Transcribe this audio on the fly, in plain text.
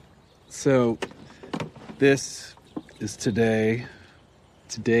So this is today.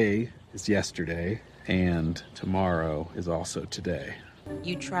 Today is yesterday. And tomorrow is also today.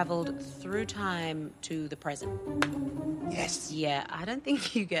 You traveled through time to the present. Yes. Yeah, I don't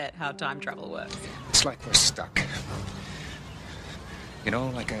think you get how time travel works. It's like we're stuck. You know,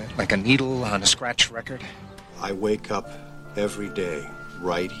 like a needle on a scratch record. I wake up every day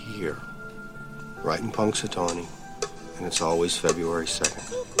right here, right in Punxsutawney, and it's always February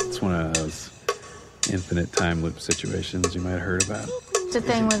 2nd. It's one of those infinite time loop situations you might have heard about. It's a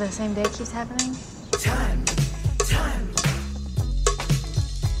thing where the same day keeps happening. Time.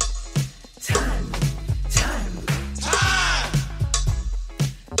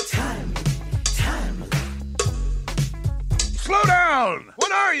 Slow down!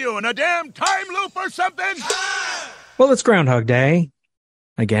 What are you, in a damn time loop or something? Well, it's Groundhog Day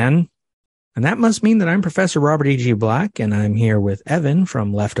again, and that must mean that I'm Professor Robert E.G. Black, and I'm here with Evan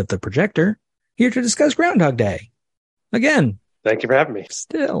from Left of the Projector, here to discuss Groundhog Day. Again. Thank you for having me.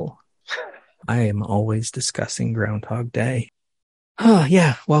 Still. I am always discussing Groundhog Day. Oh,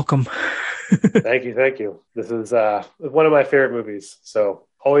 yeah, welcome. Thank you. This is one of my favorite movies, so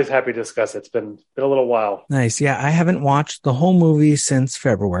always happy to discuss it. It's been a little while. Nice. Yeah, I haven't watched the whole movie since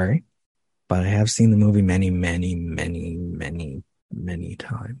February, but I have seen the movie many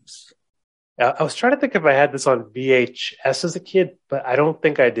times. I was trying to think if I had this on VHS as a kid, but I don't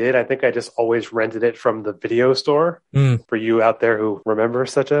think I did. I think I just always rented it from the video store. For you out there who remember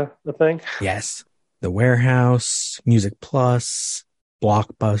such a thing. Yes. The Warehouse, Music Plus,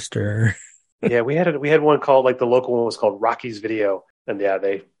 Blockbuster. Yeah, we had one called, like, the local one was called Rocky's Video. And yeah,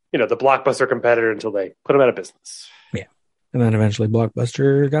 they, the Blockbuster competitor until they put them out of business. Yeah. And then eventually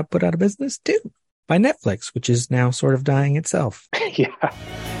Blockbuster got put out of business too by Netflix, which is now sort of dying itself. Yeah.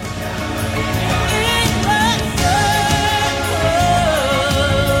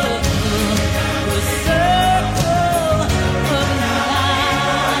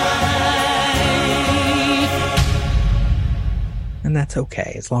 And that's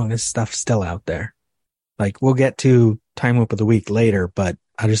okay, as long as stuff's still out there. Like, we'll get to Time Loop of the Week later, but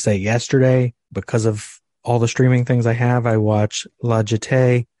I'll just say yesterday, because of all the streaming things I have, I watched La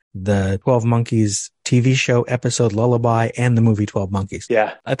Jetee, the 12 Monkeys TV show episode Lullaby, and the movie 12 Monkeys.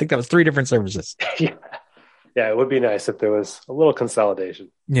 Yeah. I think that was 3 different services. Yeah, it would be nice if there was a little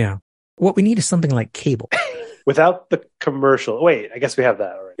consolidation. Yeah. What we need is something like cable. Without the commercial. Wait, I guess we have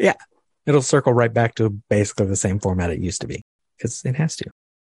that already. Yeah. It'll circle right back to basically the same format it used to be, because it has to.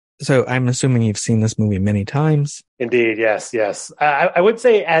 So I'm assuming you've seen this movie many times. Indeed, yes. I would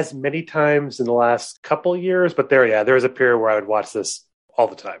say as many times in the last couple years, but there was a period where I would watch this all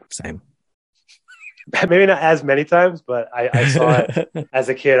the time. Same. Maybe not as many times, but I saw it as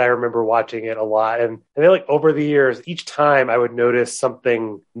a kid. I remember watching it a lot. And then, like, over the years, each time I would notice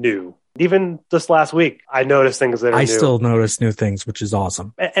something new. Even this last week, I noticed things that are new. I still notice new things, which is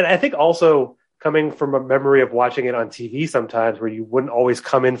awesome. And I think also, coming from a memory of watching it on TV sometimes where you wouldn't always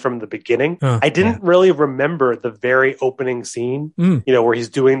come in from the beginning. I didn't really remember the very opening scene, where he's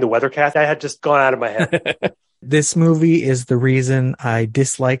doing the weathercast. I had just gone out of my head. This movie is the reason I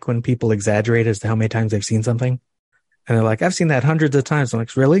dislike when people exaggerate as to how many times they've seen something. And they're like, I've seen that hundreds of times. I'm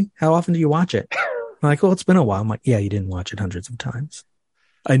like, really? How often do you watch it? I'm like, well, it's been a while. I'm like, yeah, you didn't watch it hundreds of times.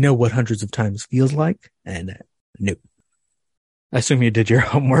 I know what hundreds of times feels like. And no. I assume you did your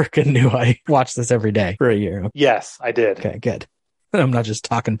homework and knew I watched this every day for a year. Yes, I did. Okay, good. I'm not just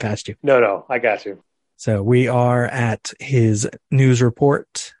talking past you. No, I got you. So we are at his news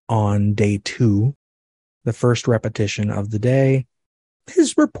report on day 2, the first repetition of the day.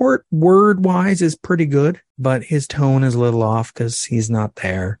 His report word-wise is pretty good, but his tone is a little off because he's not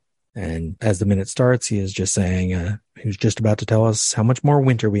there. And as the minute starts, he is just saying he was just about to tell us how much more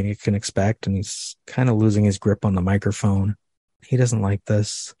winter we can expect, and he's kind of losing his grip on the microphone. He doesn't like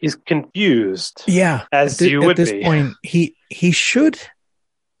this. He's confused. Yeah. As you would be. At this point, he should,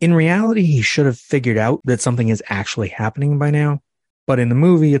 in reality, he should have figured out that something is actually happening by now. But in the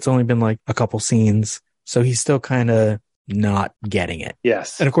movie, it's only been like a couple scenes. So he's still kind of not getting it.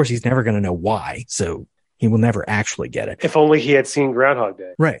 Yes. And of course, he's never going to know why. So he will never actually get it. If only he had seen Groundhog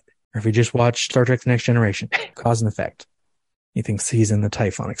Day. Right. Or if he just watched Star Trek The Next Generation, cause and effect. He thinks he's in the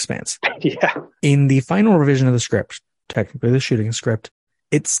Typhon Expanse. Yeah. In the final revision of the script, technically the shooting script,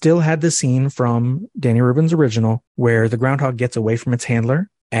 it still had the scene from Danny Rubin's original where the groundhog gets away from its handler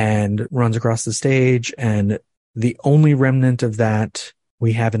and runs across the stage. And the only remnant of that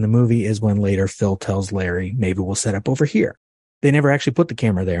we have in the movie is when later Phil tells Larry, maybe we'll set up over here. They never actually put the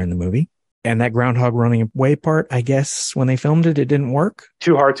camera there in the movie. And that groundhog running away part, I guess when they filmed it, it didn't work.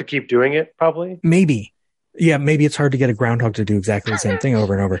 Too hard to keep doing it, probably. Maybe. Yeah, maybe it's hard to get a groundhog to do exactly the same thing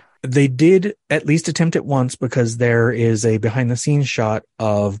over and over. They did at least attempt it once because there is a behind the scenes shot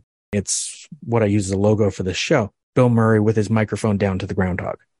of, it's what I use as a logo for this show, Bill Murray with his microphone down to the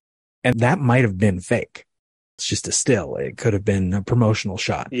groundhog. And that might have been fake. It's just a still. It could have been a promotional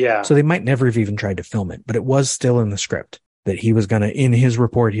shot. Yeah. So they might never have even tried to film it, but it was still in the script that he was going to, in his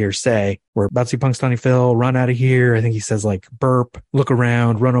report here, say, we're about to see Punxsutawney Phil, run out of here. I think he says like, burp, look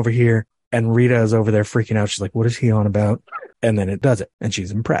around, run over here. And Rita is over there freaking out. She's like, what is he on about? And then it does it. And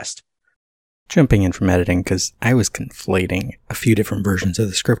she's impressed. Jumping in from editing because I was conflating a few different versions of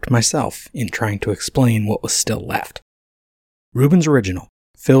the script myself in trying to explain what was still left. Rubin's original.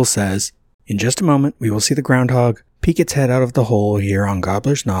 Phil says, in just a moment, we will see the groundhog peek its head out of the hole here on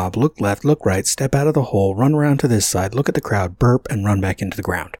Gobbler's Knob, look left, look right, step out of the hole, run around to this side, look at the crowd, burp, and run back into the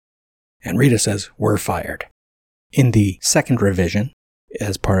ground. And Rita says, we're fired. In the second revision,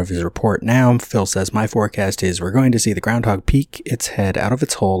 as part of his report now, Phil says, my forecast is we're going to see the groundhog peek its head out of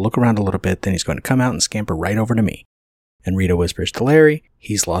its hole, look around a little bit, then he's going to come out and scamper right over to me. And Rita whispers to Larry,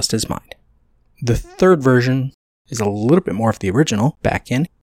 he's lost his mind. The third version is a little bit more of the original, back in.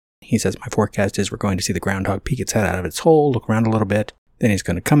 He says, my forecast is we're going to see the groundhog peek its head out of its hole, look around a little bit, then he's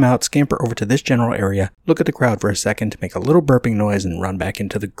going to come out, scamper over to this general area, look at the crowd for a second to make a little burping noise and run back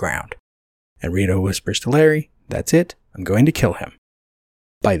into the ground. And Rita whispers to Larry, that's it, I'm going to kill him.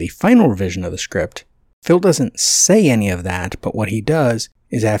 By the final revision of the script, Phil doesn't say any of that, but what he does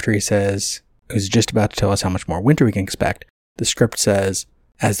is after he says, he's just about to tell us how much more winter we can expect, the script says,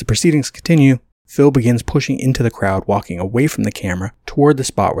 as the proceedings continue, Phil begins pushing into the crowd, walking away from the camera toward the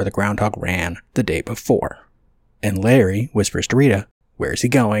spot where the groundhog ran the day before. And Larry whispers to Rita, where's he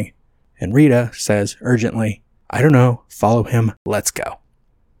going? And Rita says urgently, I don't know, follow him, let's go.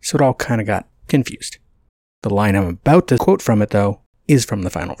 So it all kind of got confused. The line I'm about to quote from it, though, is from the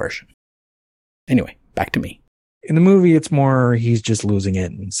final version. Anyway, back to me. In the movie, it's more he's just losing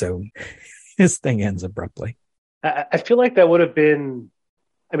it, and so his thing ends abruptly. I feel like that would have been,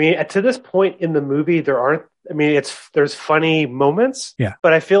 I mean, to this point in the movie, there's funny moments, yeah,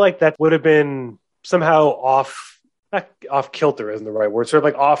 but I feel like that would have been somehow off kilter isn't the right word, sort of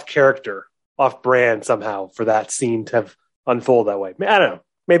like off character, off brand somehow for that scene to have unfolded that way. I don't know.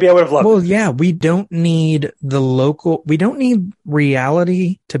 Maybe I would have loved it. Well, yeah, we don't need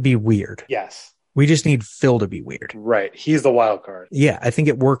reality to be weird. Yes. We just need Phil to be weird. Right. He's the wild card. Yeah, I think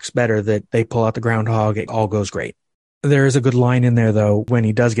it works better that they pull out the groundhog. It all goes great. There is a good line in there, though, when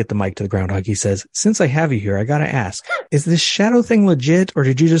he does get the mic to the groundhog. He says, since I have you here, I got to ask, is this shadow thing legit, or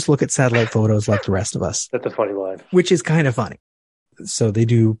did you just look at satellite photos like the rest of us? That's a funny line. Which is kind of funny. So they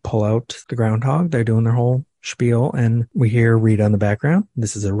do pull out the groundhog. They're doing their whole spiel, and we hear Rita in the background.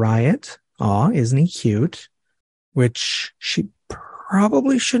 This is a riot. Aw, isn't he cute? Which she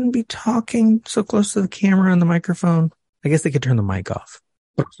probably shouldn't be talking so close to the camera and the microphone. I guess they could turn the mic off.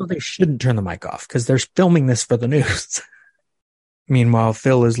 But also they shouldn't turn the mic off because they're filming this for the news. Meanwhile,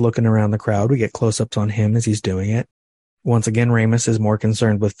 Phil is looking around the crowd. We get close-ups on him as he's doing it. Once again, Ramis is more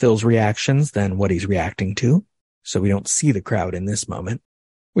concerned with Phil's reactions than what he's reacting to. So we don't see the crowd in this moment,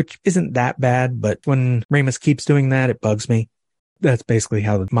 which isn't that bad. But when Ramis keeps doing that, it bugs me. That's basically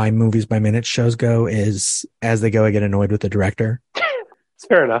how my Movies by Minute shows go, is as they go, I get annoyed with the director. It's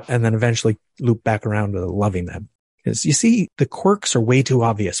fair enough. And then eventually loop back around to loving them. Because you see, the quirks are way too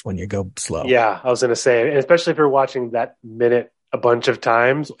obvious when you go slow. Yeah, I was going to say, and especially if you're watching that minute a bunch of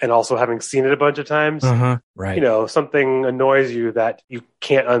times and also having seen it a bunch of times, right? You know, something annoys you that you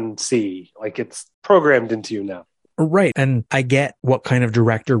can't unsee. Like it's programmed into you now. Right. And I get what kind of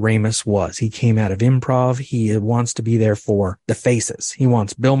director Ramis was. He came out of improv. He wants to be there for the faces. He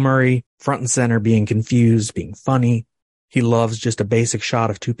wants Bill Murray front and center, being confused, being funny. He loves just a basic shot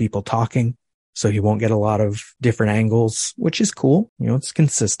of two people talking. So he won't get a lot of different angles, which is cool. You know, it's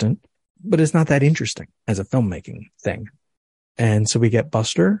consistent, but it's not that interesting as a filmmaking thing. And so we get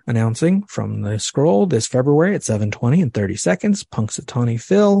Buster announcing from the scroll this February at 7:20 and 30 seconds, Punxsutawney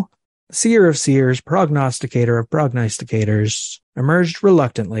Phil, seer of seers, prognosticator of prognosticators, emerged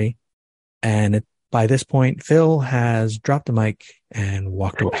reluctantly. And by this point, Phil has dropped the mic and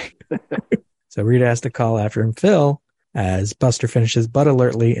walked away. So Rita has to call after him, Phil, as Buster finishes but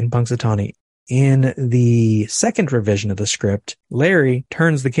alertly in Punxsutawney. In the second revision of the script, Larry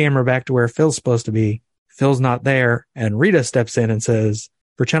turns the camera back to where Phil's supposed to be. Phil's not there, and Rita steps in and says,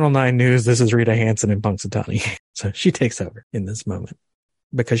 for Channel 9 News, this is Rita Hansen in Punxsutawney. So she takes over in this moment.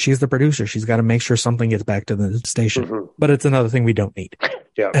 Because she's the producer. She's got to make sure something gets back to the station. Mm-hmm. But it's another thing we don't need.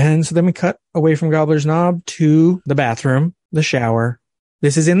 Yeah. And so then we cut away from Gobbler's Knob to the bathroom, the shower.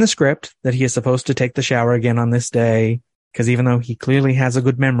 This is in the script that he is supposed to take the shower again on this day. Because even though he clearly has a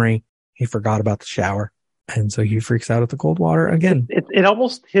good memory, he forgot about the shower. And so he freaks out at the cold water again. It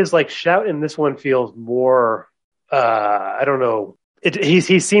almost, his like shout in this one feels more, I don't know.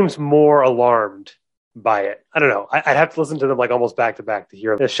 He seems more alarmed by it. I don't know. I'd have to listen to them like almost back to back to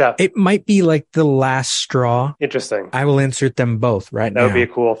hear the shout. It might be like the last straw. Interesting. I will insert them both right now. That would be a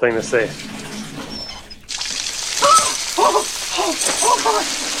cool thing to say.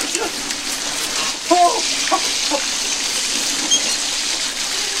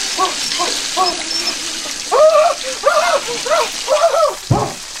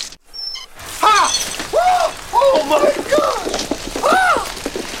 Oh my gosh!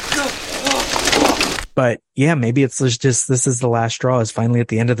 But yeah, maybe it's just this is the last straw. Is finally at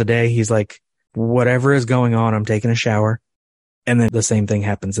the end of the day, he's like, whatever is going on, I'm taking a shower. And then the same thing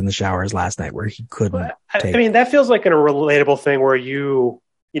happens in the shower as last night where he couldn't take. I mean, that feels like a relatable thing where you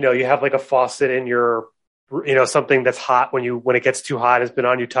have like a faucet in your, something that's hot when it gets too hot, it's been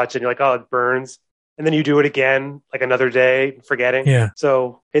on, you touch it and you're like, oh, it burns. And then you do it again, like another day, forgetting. Yeah.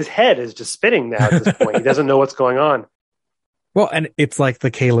 So his head is just spinning now at this point. He doesn't know what's going on. Well, and it's like the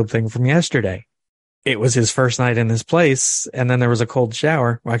Caleb thing from yesterday. It was his first night in this place, and then there was a cold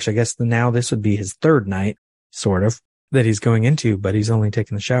shower. Well, actually, I guess now this would be his third night, sort of, that he's going into, but he's only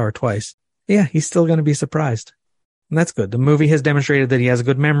taken the shower twice. Yeah, he's still going to be surprised. And that's good. The movie has demonstrated that he has a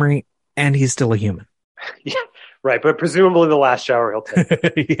good memory, and he's still a human. Yeah, right. But presumably the last shower he'll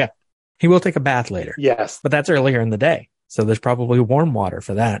take. Yeah. He will take a bath later. Yes. But that's earlier in the day. So there's probably warm water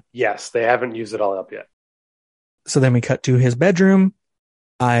for that. Yes, they haven't used it all up yet. So then we cut to his bedroom.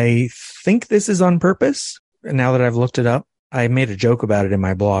 I think this is on purpose. Now that I've looked it up, I made a joke about it in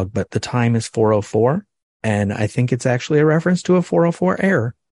my blog, but the time is 4:04. And I think it's actually a reference to a 404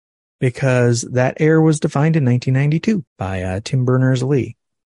 error because that error was defined in 1992 by Tim Berners-Lee,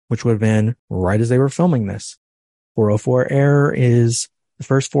 which would have been right as they were filming this. 404 error is the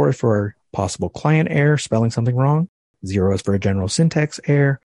first 4 is for possible client error, spelling something wrong. 0 is for a general syntax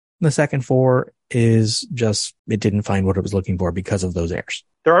error. And the second 4 is just it didn't find what it was looking for because of those errors.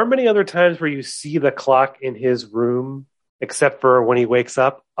 There aren't many other times where you see the clock in his room except for when he wakes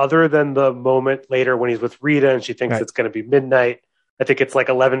up, other than the moment later when he's with Rita and she thinks it's going to be midnight. I think it's like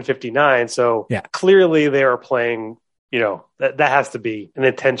 11:59. So clearly they are playing, that has to be an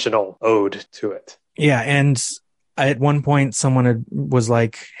intentional ode to it. Yeah. And at one point someone was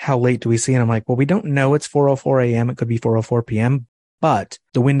like, how late do we see? And I'm like, well, we don't know it's 4:04 a.m. It could be 4:04 p.m. But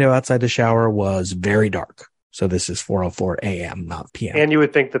the window outside the shower was very dark. So this is 4:04 a.m., not p.m. And you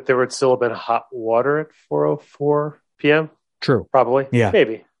would think that there would still have been hot water at 4:04 p.m.? True. Probably. Yeah.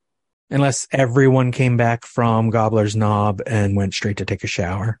 Maybe. Unless everyone came back from Gobbler's Knob and went straight to take a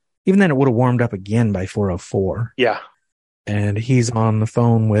shower. Even then, it would have warmed up again by 4:04. Yeah. And he's on the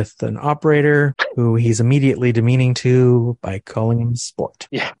phone with an operator who he's immediately demeaning to by calling him sport.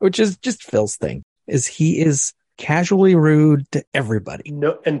 Yeah. Which is just Phil's thing, is he is casually rude to everybody.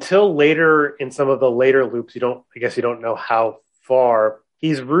 No, until later in some of the later loops, you don't know how far.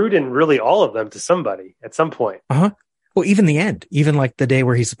 He's rude in really all of them to somebody at some point. Uh-huh. Well, even the end, even like the day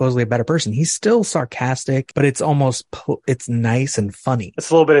where he's supposedly a better person, he's still sarcastic, but it's almost, it's nice and funny.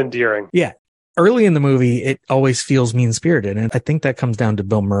 It's a little bit endearing. Yeah. Early in the movie, it always feels mean-spirited. And I think that comes down to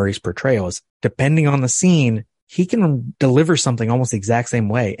Bill Murray's portrayal is depending on the scene, he can deliver something almost the exact same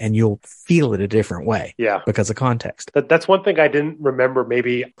way and you'll feel it a different way. Yeah. Because of context. That's one thing I didn't remember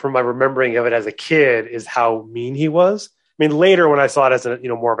maybe from my remembering of it as a kid is how mean he was. I mean, later when I saw it as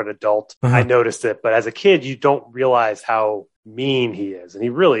more of an adult, I noticed it. But as a kid, you don't realize how mean he is. And he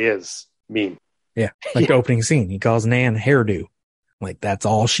really is mean. Yeah. Like the opening scene, he calls Nan hairdo. Like that's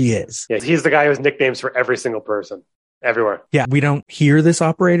all she is. Yeah. He's the guy who has nicknames for every single person. Everywhere. Yeah, we don't hear this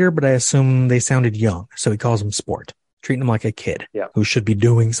operator, but I assume they sounded young. So he calls him sport, treating him like a kid who should be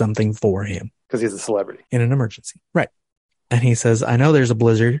doing something for him. Because he's a celebrity. In an emergency. Right. And he says, I know there's a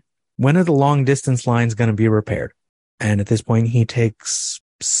blizzard. When are the long distance lines going to be repaired? And at this point, he takes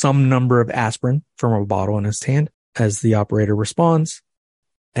some number of aspirin from a bottle in his hand as the operator responds.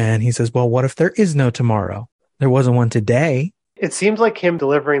 And he says, well, what if there is no tomorrow? There wasn't one today. It seems like him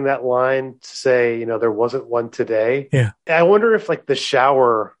delivering that line to say, there wasn't one today. Yeah. I wonder if like the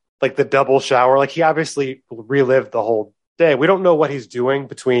shower, like the double shower, like he obviously relived the whole day. We don't know what he's doing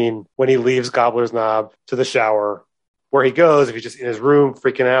between when he leaves Gobbler's Knob to the shower, where he goes, if he's just in his room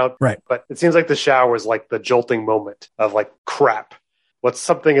freaking out. Right. But it seems like the shower is like the jolting moment of like, crap,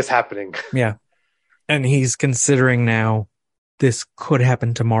 something is happening. Yeah. And he's considering now this could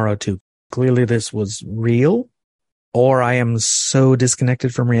happen tomorrow too. Clearly this was real. Or I am so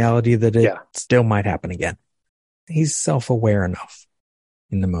disconnected from reality that it still might happen again. He's self-aware enough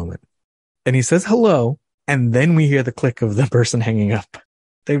in the moment. And he says hello, and then we hear the click of the person hanging up.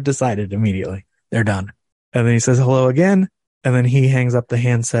 They've decided immediately. They're done. And then he says hello again. And then he hangs up the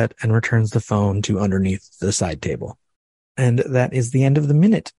handset and returns the phone to underneath the side table. And that is the end of the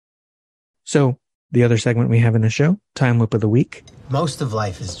minute. So the other segment we have in the show, Time Loop of the Week. Most of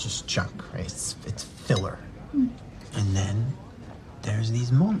life is just junk, right? It's filler. And then there's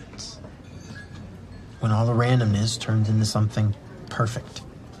these moments when all the randomness turns into something perfect.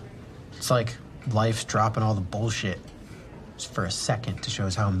 It's like life's dropping all the bullshit just for a second to show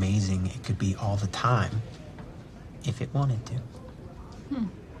us how amazing it could be all the time if it wanted to.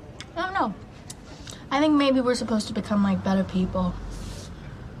 I don't know. I think maybe we're supposed to become like better people.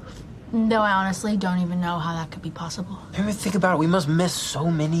 Though I honestly don't even know how that could be possible. Ever think about it? We must miss so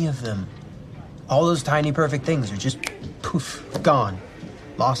many of them. All those tiny perfect things are just poof, gone,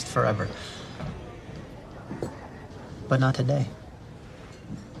 lost forever. But not today.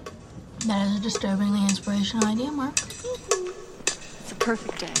 That is a disturbingly inspirational idea, Mark. It's a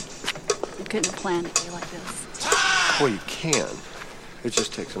perfect day. You couldn't plan a day like this. Well, you can. It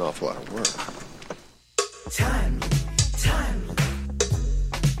just takes an awful lot of work. Time.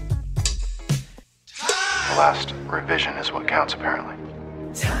 The last revision is what counts, apparently.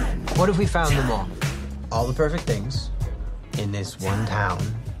 What if we found them all? All the perfect things in this one town,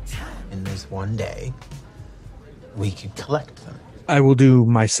 in this one day. We could collect them. I will do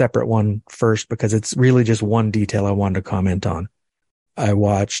my separate one first because it's really just one detail I wanted to comment on. I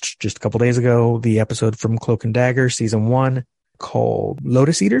watched just a couple days ago the episode from Cloak and Dagger, season 1, called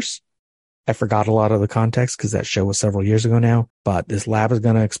Lotus Eaters. I forgot a lot of the context because that show was several years ago now, but this lab is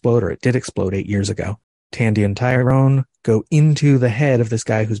going to explode, or it did explode 8 years ago. Tandy and Tyrone go into the head of this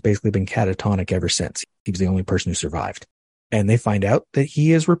guy who's basically been catatonic ever since. He was the only person who survived. And they find out that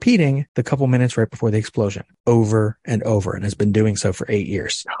he is repeating the couple minutes right before the explosion over and over and has been doing so for 8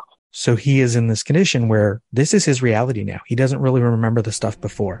 years. So he is in this condition where this is his reality now. He doesn't really remember the stuff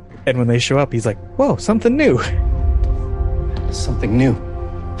before. And when they show up, he's like, whoa, something new. Something new.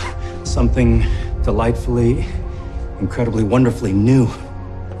 Something delightfully, incredibly, wonderfully new.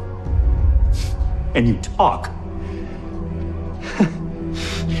 And you talk.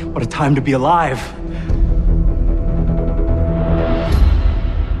 What a time to be alive.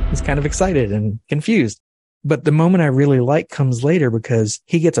 He's kind of excited and confused. But the moment I really like comes later because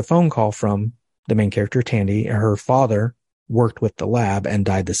he gets a phone call from the main character, Tandy. Her father worked with the lab and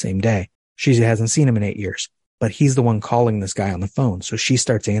died the same day. She hasn't seen him in 8 years, but he's the one calling this guy on the phone. So she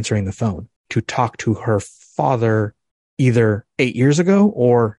starts answering the phone to talk to her father either 8 years ago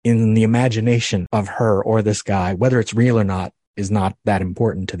or in the imagination of her or this guy. Whether it's real or not is not that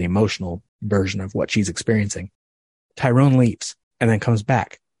important to the emotional version of what she's experiencing. Tyrone leaves and then comes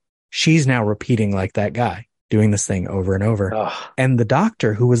back. She's now repeating like that guy, doing this thing over and over. Ugh. And the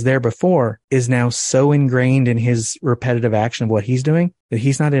doctor who was there before is now so ingrained in his repetitive action of what he's doing that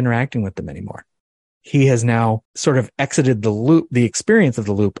he's not interacting with them anymore. He has now sort of exited the loop, the experience of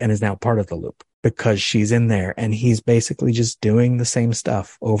the loop, and is now part of the loop because she's in there, and he's basically just doing the same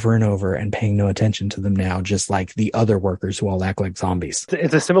stuff over and over and paying no attention to them now, just like the other workers who all act like zombies.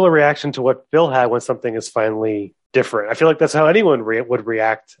 It's a similar reaction to what Phil had when something is finally different. I feel like that's how anyone would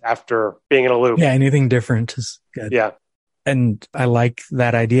react after being in a loop. Yeah, anything different is good. Yeah. And I like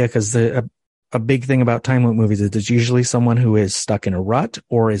that idea because a big thing about time loop movies is it's usually someone who is stuck in a rut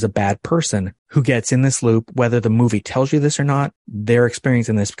or is a bad person who gets in this loop. Whether the movie tells you this or not, they're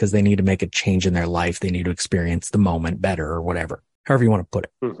experiencing this because they need to make a change in their life. They need to experience the moment better or whatever, however you want to put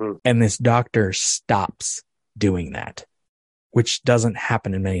it. Mm-hmm. And this doctor stops doing that, which doesn't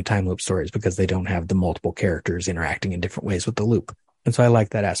happen in many time loop stories because they don't have the multiple characters interacting in different ways with the loop. And so I like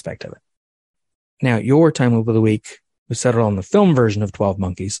that aspect of it. Now, your time loop of the week was settled on the film version of 12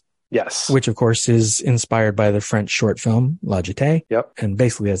 Monkeys. Yes. Which, of course, is inspired by the French short film, La Jetee. Yep. And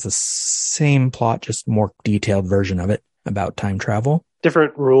basically has the same plot, just more detailed version of it about time travel.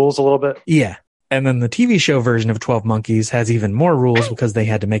 Different rules a little bit. Yeah. And then the TV show version of 12 Monkeys has even more rules because they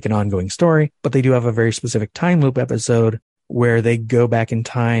had to make an ongoing story. But they do have a very specific time loop episode where they go back in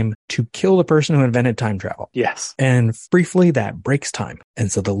time to kill the person who invented time travel. Yes. And briefly, that breaks time.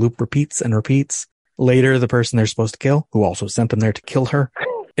 And so the loop repeats and repeats. Later, the person they're supposed to kill, who also sent them there to kill her,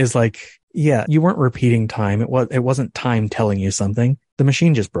 is like, yeah, you weren't repeating time. It wasn't time telling you something. The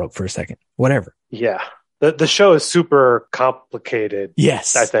machine just broke for a second. Whatever. Yeah. The show is super complicated.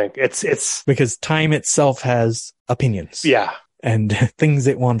 Yes. I think it's because time itself has opinions. Yeah. And things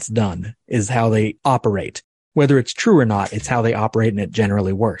it wants done is how they operate. Whether it's true or not, it's how they operate, and it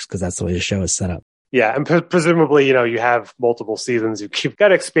generally works because that's the way the show is set up. Yeah, and presumably, you have multiple seasons. You've got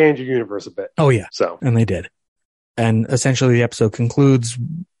to expand your universe a bit. Oh, yeah. So, and they did. And essentially, the episode concludes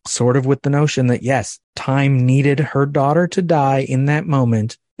sort of with the notion that, yes, time needed her daughter to die in that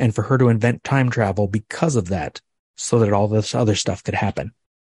moment and for her to invent time travel because of that, so that all this other stuff could happen.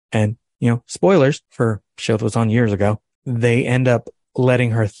 And, spoilers for a show that was on years ago, they end up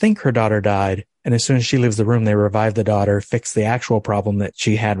letting her think her daughter died. And as soon as she leaves the room, they revive the daughter, fix the actual problem that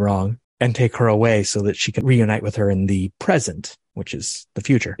she had wrong, and take her away so that she can reunite with her in the present, which is the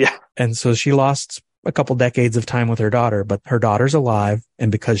future. Yeah. And so she lost a couple decades of time with her daughter, but her daughter's alive.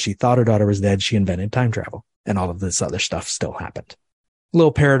 And because she thought her daughter was dead, she invented time travel, and all of this other stuff still happened. A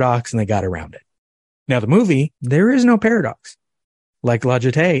little paradox, and they got around it. Now the movie, there is no paradox. Like La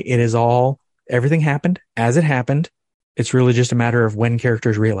Jetée, it is all, everything happened as it happened. It's really just a matter of when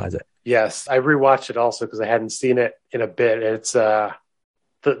characters realize it. Yes, I rewatched it also because I hadn't seen it in a bit. It's the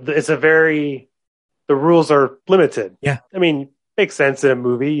rules are limited. Yeah. I mean, makes sense in a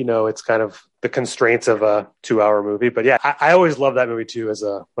movie, it's kind of the constraints of a 2-hour movie. But yeah, I always loved that movie too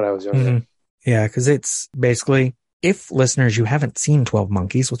when I was younger. Mm-hmm. Yeah, because it's basically, if listeners, you haven't seen 12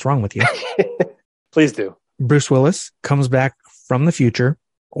 Monkeys, what's wrong with you? Please do. Bruce Willis comes back from the future,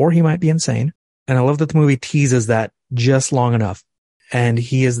 or he might be insane. And I love that the movie teases that just long enough. And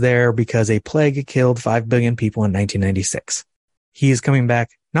he is there because a plague killed 5 billion people in 1996. He is coming back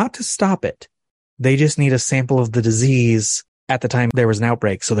not to stop it. They just need a sample of the disease at the time there was an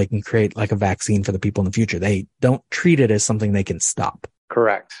outbreak so they can create like a vaccine for the people in the future. They don't treat it as something they can stop.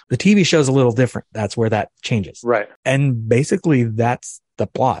 Correct. The TV show's a little different. That's where that changes. Right. And basically that's the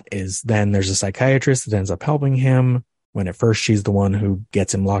plot, is then there's a psychiatrist that ends up helping him when at first she's the one who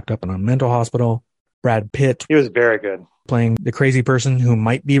gets him locked up in a mental hospital. Brad Pitt. He was very good. Playing the crazy person who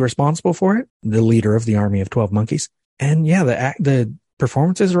might be responsible for it, the leader of the army of 12 monkeys. And yeah, the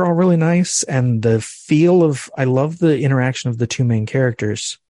performances are all really nice. And the feel of, I love the interaction of the two main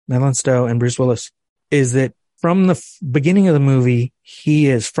characters, Madeline Stowe and Bruce Willis, is that from the beginning of the movie, he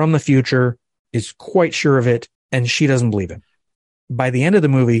is from the future, is quite sure of it, and she doesn't believe him. By the end of the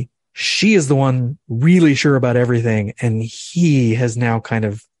movie, she is the one really sure about everything, and he has now kind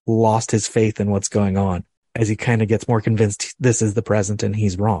of lost his faith in what's going on as he kind of gets more convinced this is the present and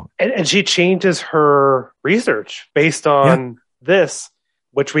he's wrong. And she changes her research based on this,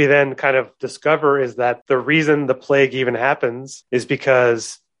 which we then kind of discover is that the reason the plague even happens is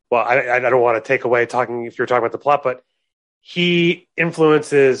because, well, I don't want to take away if you're talking about the plot, but he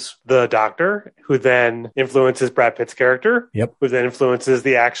influences the doctor, who then influences Brad Pitt's character, who then influences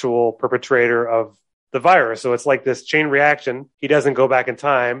the actual perpetrator of the virus. So it's like this chain reaction. He doesn't go back in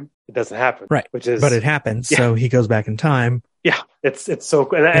time. It doesn't happen. Right. But it happens. Yeah. So he goes back in time. Yeah. It's so,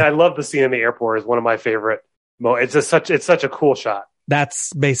 and I love the scene in the airport. Is one of my favorite moments. It's such a cool shot.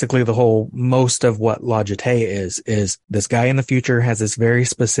 That's basically the whole, most of what La Jetée is this guy in the future has this very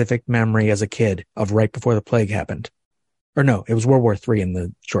specific memory as a kid of right before the plague happened. Or no, it was World War III in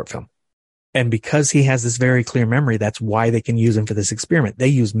the short film. And because he has this very clear memory, that's why they can use him for this experiment. They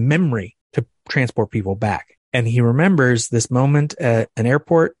use memory to transport people back. And he remembers this moment at an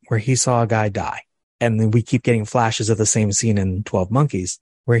airport where he saw a guy die. And then we keep getting flashes of the same scene in 12 Monkeys,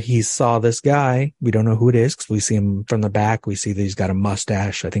 where he saw this guy. We don't know who it is because we see him from the back. We see that he's got a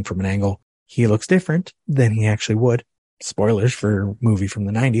mustache, I think from an angle. He looks different than he actually would. Spoilers for a movie from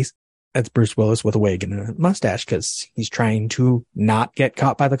the 90s. That's Bruce Willis with a wig and a mustache because he's trying to not get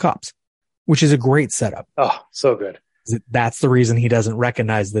caught by the cops, which is a great setup. Oh, so good. That's the reason he doesn't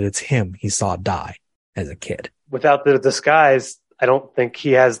recognize that it's him he saw die as a kid. Without the disguise, I don't think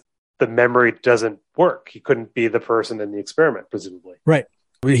he has the memory doesn't work. He couldn't be the person in the experiment, presumably. Right.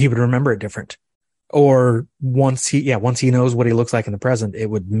 He would remember it different. Or once he knows what he looks like in the present, it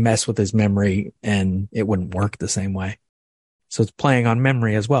would mess with his memory and it wouldn't work the same way. So it's playing on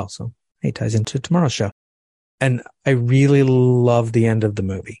memory as well. So it ties into tomorrow's show. And I really love the end of the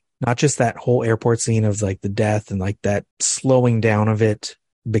movie. Not just that whole airport scene of like the death and like that slowing down of it,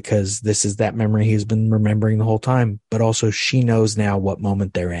 because this is that memory he's been remembering the whole time, but also she knows now what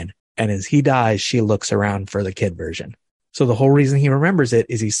moment they're in. And as he dies, she looks around for the kid version. So the whole reason he remembers it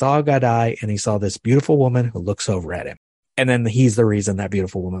is he saw a guy die and he saw this beautiful woman who looks over at him. And then he's the reason that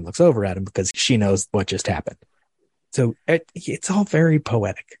beautiful woman looks over at him because she knows what just happened. So it's all very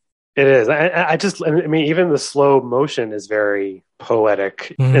poetic. It is. I mean, even the slow motion is very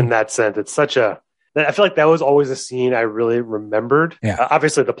poetic in that sense. It's I feel like that was always a scene I really remembered. Yeah.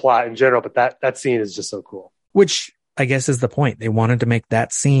 Obviously the plot in general, but that scene is just so cool. Which I guess is the point. They wanted to make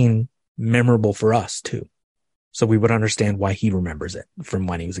that scene memorable for us too. So we would understand why he remembers it from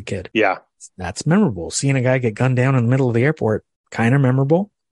when he was a kid. Yeah. That's memorable. Seeing a guy get gunned down in the middle of the airport, kind of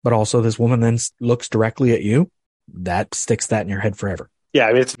memorable, but also this woman then looks directly at you. That sticks that in your head forever. Yeah,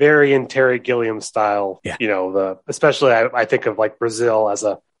 I mean, it's very in Terry Gilliam style. Yeah. You know, especially I think of like Brazil as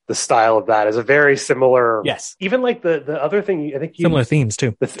a the style of that is a very similar. Yes. Even like the other thing, I think similar themes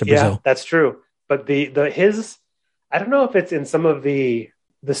too to Brazil. Yeah, that's true. But his, I don't know if it's in some of the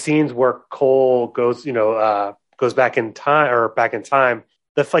scenes where Cole goes, goes back in time.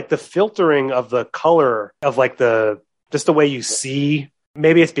 That's like the filtering of the color of like just the way you see.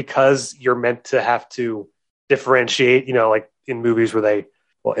 Maybe it's because you're meant to have to differentiate, like in movies where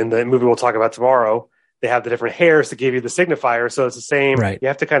in the movie we'll talk about tomorrow, they have the different hairs to give you the signifier. So it's the same. Right. You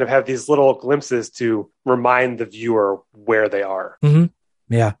have to kind of have these little glimpses to remind the viewer where they are. Mm-hmm.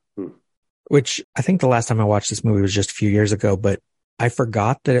 Yeah. Which I think the last time I watched this movie was just a few years ago, but I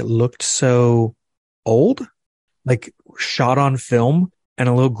forgot that it looked so old, like shot on film and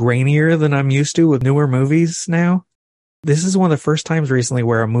a little grainier than I'm used to with newer movies now. This is one of the first times recently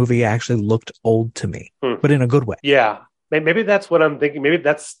where a movie actually looked old to me, but in a good way. Yeah. Maybe that's what I'm thinking. Maybe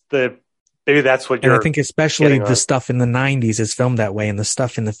that's what you're. And I think especially the stuff in the 90s is filmed that way, and the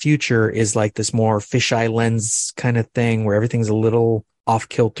stuff in the future is like this more fisheye lens kind of thing where everything's a little off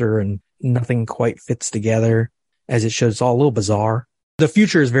kilter and nothing quite fits together as it should. It's all a little bizarre. The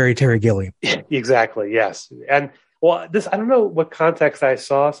future is very Terry Gilliam. Exactly. Yes. And I don't know what context I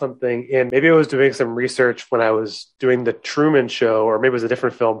saw something in. Maybe I was doing some research when I was doing the Truman Show, or maybe it was a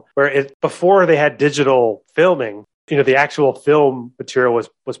different film where before they had digital filming, the actual film material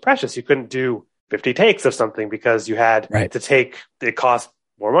was precious. You couldn't do 50 takes of something because you had to take, it cost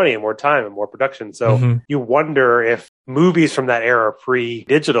more money and more time and more production. So you wonder if movies from that era,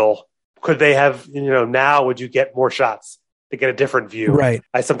 pre-digital, could they have, now would you get more shots to get a different view? Right.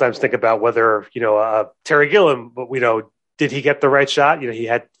 I sometimes think about whether, Terry Gilliam, did he get the right shot? He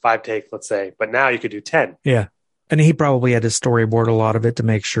had 5 takes, let's say, but now you could do 10. Yeah. And he probably had to storyboard a lot of it to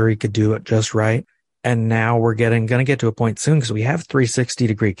make sure he could do it just right. And now we're going to get to a point soon because we have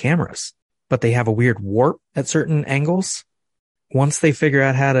 360-degree cameras, but they have a weird warp at certain angles. Once they figure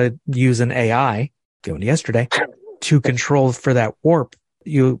out how to use an AI, doing yesterday, to control for that warp,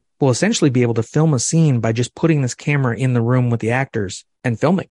 you will essentially be able to film a scene by just putting this camera in the room with the actors and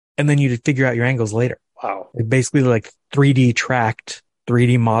filming. And then you figure out your angles later. Wow. It's basically like 3D tracked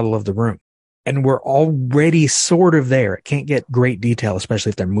 3D model of the room. And we're already sort of there. It can't get great detail, especially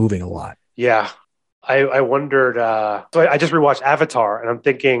if they're moving a lot. Yeah. I wondered, so I just rewatched Avatar and I'm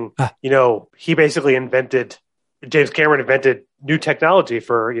thinking, he basically James Cameron invented new technology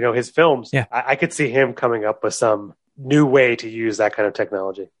for, his films. Yeah. I could see him coming up with some new way to use that kind of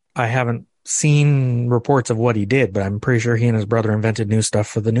technology. I haven't seen reports of what he did, but I'm pretty sure he and his brother invented new stuff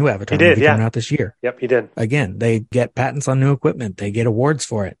for the new Avatar movie coming out this year. Yep, he did. Again, they get patents on new equipment. They get awards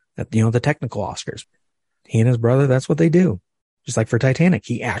for it at, the technical Oscars. He and his brother, that's what they do. Just like for Titanic,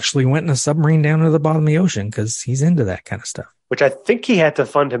 he actually went in a submarine down to the bottom of the ocean because he's into that kind of stuff. Which I think he had to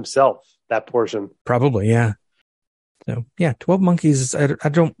fund himself, that portion. Probably, yeah. So, yeah, 12 Monkeys, I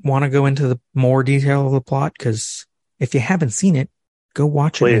don't want to go into the more detail of the plot because if you haven't seen it, go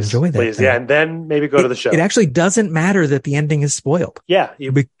watch it and enjoy that. Please, yeah, and then maybe go to the show. It actually doesn't matter that the ending is spoiled. Yeah,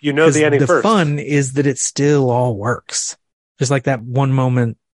 the ending first. The fun is that it still all works. Just like that one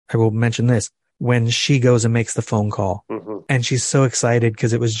moment, I will mention this, when she goes and makes the phone call. And she's so excited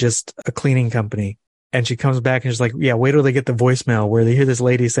because it was just a cleaning company. And she comes back and she's like, yeah, wait till they get the voicemail where they hear this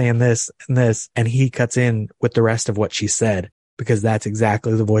lady saying this and this. And he cuts in with the rest of what she said because that's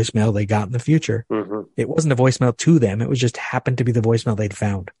exactly the voicemail they got in the future. It wasn't a voicemail to them. It was just happened to be the voicemail they'd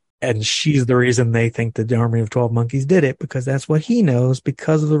found. And she's the reason they think the Army of 12 Monkeys did it because that's what he knows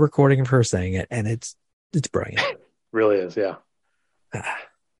because of the recording of her saying it. And it's brilliant. Really is. Yeah.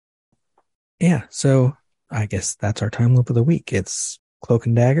 Yeah. So I guess that's our time loop of the week. It's Cloak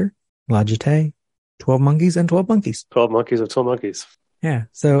and Dagger, La Jetee, 12 Monkeys, and 12 Monkeys. 12 Monkeys of 12 Monkeys. Yeah.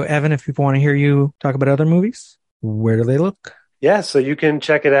 So, Evan, if people want to hear you talk about other movies, where do they look? Yeah. So you can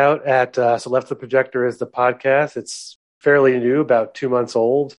check it out at Left the Projector is the podcast. It's fairly new, about 2 months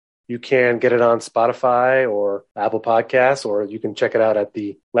old. You can get it on Spotify or Apple Podcasts, or you can check it out at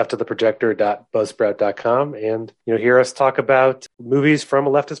the leftoftheprojector.buzzsprout.com and hear us talk about movies from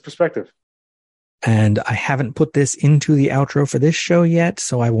a leftist perspective. And I haven't put this into the outro for this show yet,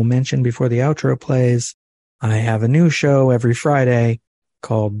 so I will mention before the outro plays, I have a new show every Friday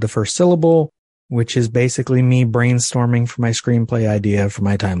called The First Syllable, which is basically me brainstorming for my screenplay idea for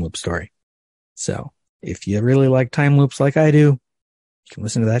my time loop story. So if you really like time loops like I do, you can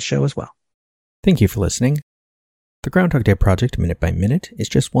listen to that show as well. Thank you for listening. The Groundhog Day Project Minute by Minute is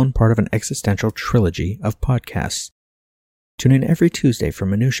just one part of an existential trilogy of podcasts. Tune in every Tuesday for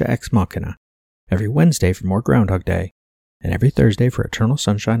Minutia Ex Machina, every Wednesday for more Groundhog Day, and every Thursday for Eternal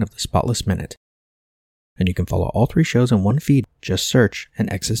Sunshine of the Spotless Minute. And you can follow all 3 shows in one feed. Just search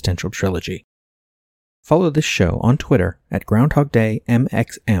an existential trilogy. Follow this show on Twitter at Groundhog Day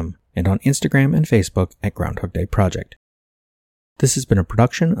MXM and on Instagram and Facebook at Groundhog Day Project. This has been a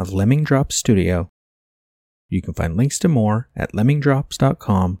production of Lemming Drops Studio. You can find links to more at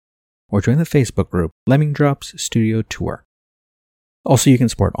lemmingdrops.com or join the Facebook group Lemming Drops Studio Tour. Also, you can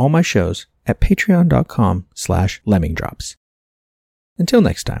support all my shows at patreon.com/lemmingdrops. Until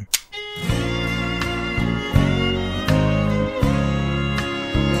next time.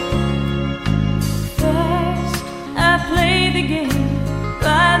 First, I played the game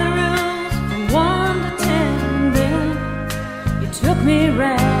by the rules from 1 to 10. Then you took me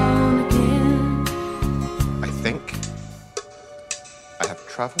round again. I think I have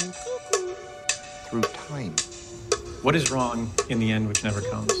traveled through time. What is wrong in the end which never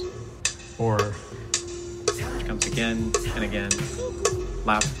comes? Or which comes again and again,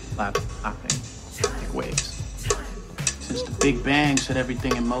 laughing, like waves. Since the Big Bang set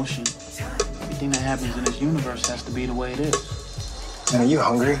everything in motion, everything that happens in this universe has to be the way it is. Man, are you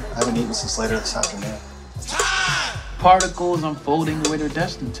hungry? I haven't eaten since later this afternoon. Particles unfolding the way they're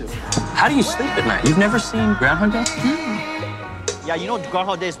destined to. How do you sleep at night? You've never seen Groundhog Day? Yeah, you know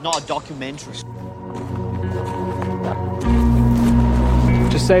Groundhog Day is not a documentary.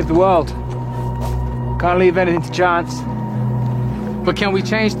 Just save the world. Can't leave anything to chance. But can we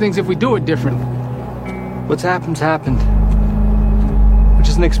change things if we do it differently? What's happened's happened. Which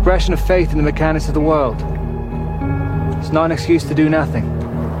is an expression of faith in the mechanics of the world. It's not an excuse to do nothing.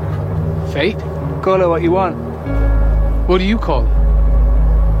 Fate? Call it what you want. What do you call it?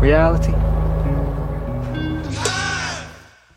 Reality?